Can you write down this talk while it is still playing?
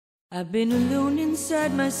I've been alone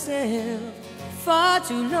inside myself far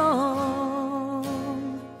too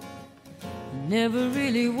long. Never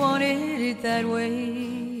really wanted it that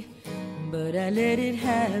way, but I let it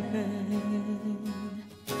happen.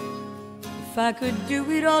 If I could do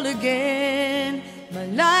it all again, my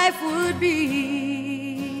life would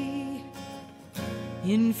be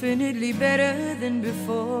infinitely better than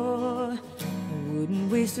before. I wouldn't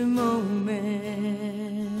waste a moment.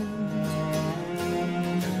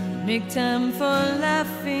 Make time for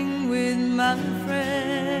laughing with my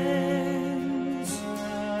friends.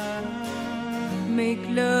 Make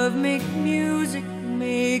love, make music,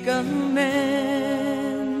 make amends.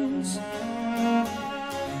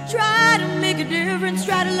 Try to make a difference,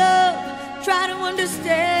 try to love, try to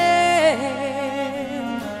understand.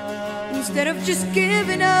 Instead of just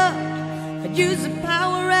giving up, I'd use the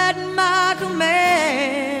power at my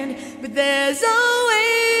command. But there's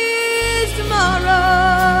always tomorrow.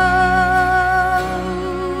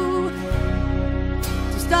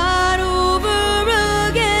 Start over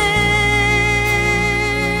again.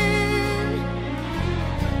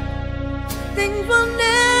 Things will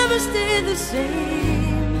never stay the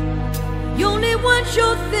same. The only one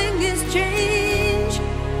sure thing is change.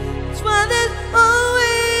 That's why there's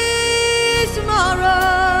always tomorrow.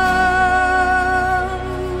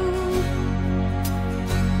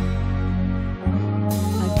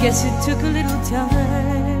 I guess it took a little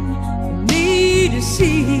time for me to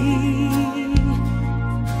see.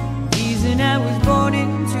 I was born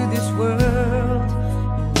into this world,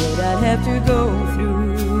 what I'd have to go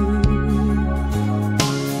through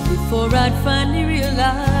before I'd finally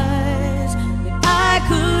realize that I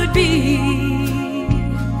could be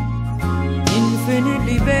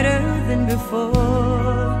infinitely better than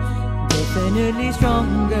before, definitely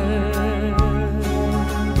stronger.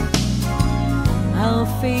 I'll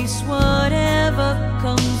face whatever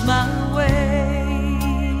comes my way.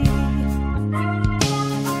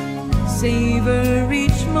 Savor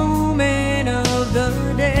each moment of the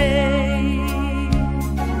day.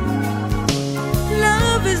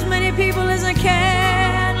 Love as many people as I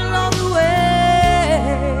can along the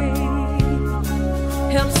way.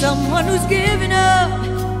 Help someone who's giving up,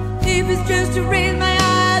 if it's just to raise my